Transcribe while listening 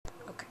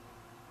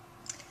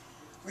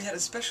We had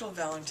a special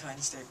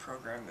Valentine's Day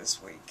program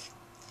this week.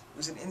 It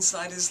was an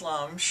Inside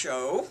Islam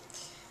show,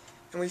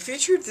 and we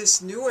featured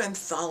this new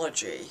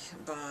anthology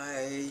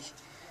by,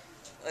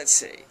 let's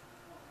see,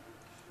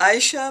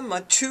 Ayesha,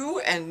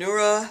 Mattu, and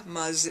Nura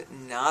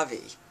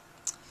Maznavia.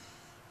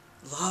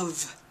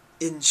 Love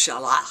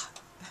Inshallahh.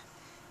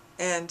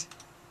 And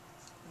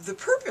the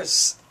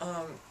purpose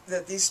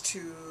that these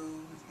two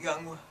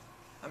young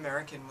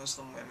American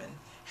Muslim women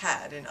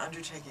had in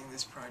undertaking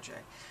this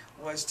project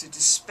was to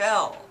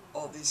dispel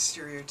all these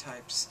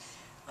stereotypes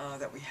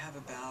that we have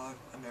about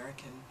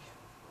American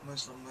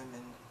Muslim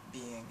women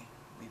being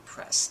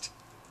repressed,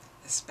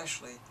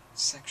 especially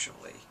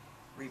sexually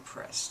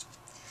repressed.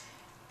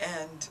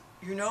 And,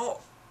 you know,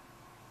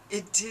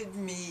 it did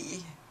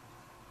me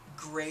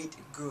great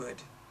good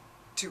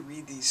to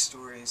read these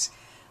stories.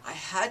 I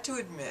had to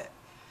admit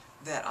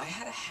that I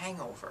had a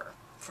hangover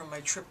from my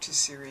trip to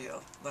Syria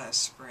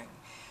last spring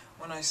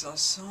when I saw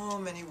so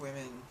many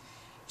women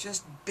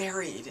just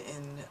buried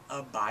in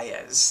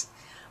abayas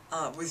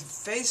with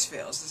face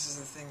veils. This is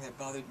the thing that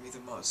bothered me the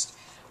most.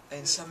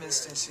 In some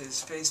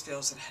instances, face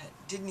veils that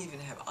didn't even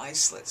have eye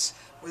slits,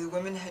 where the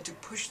women had to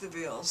push the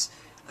veils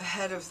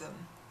ahead of them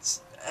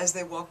as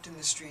they walked in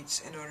the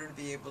streets in order to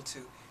be able to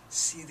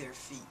see their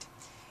feet.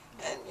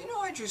 And, you know,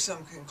 I drew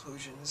some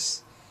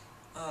conclusions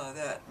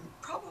that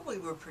probably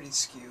were pretty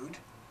skewed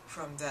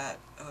from that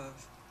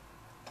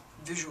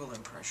visual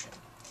impression.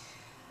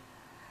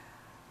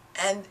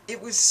 And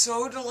it was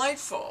so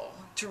delightful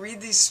to read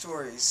these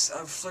stories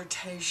of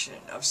flirtation,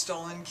 of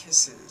stolen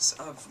kisses,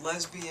 of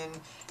lesbian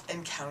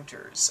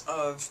encounters,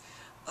 of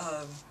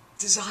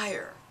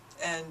desire,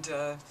 and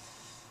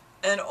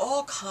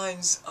all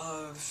kinds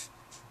of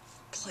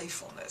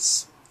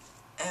playfulness.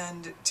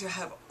 And to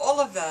have all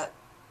of that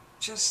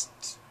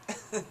just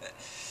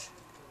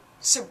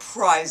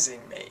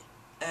surprising me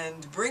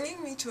and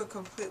bringing me to a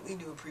completely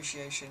new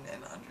appreciation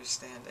and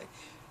understanding.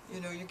 You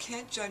know, you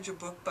can't judge a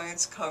book by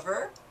its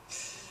cover,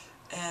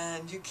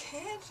 and you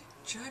can't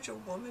judge a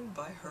woman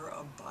by her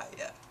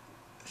abaya.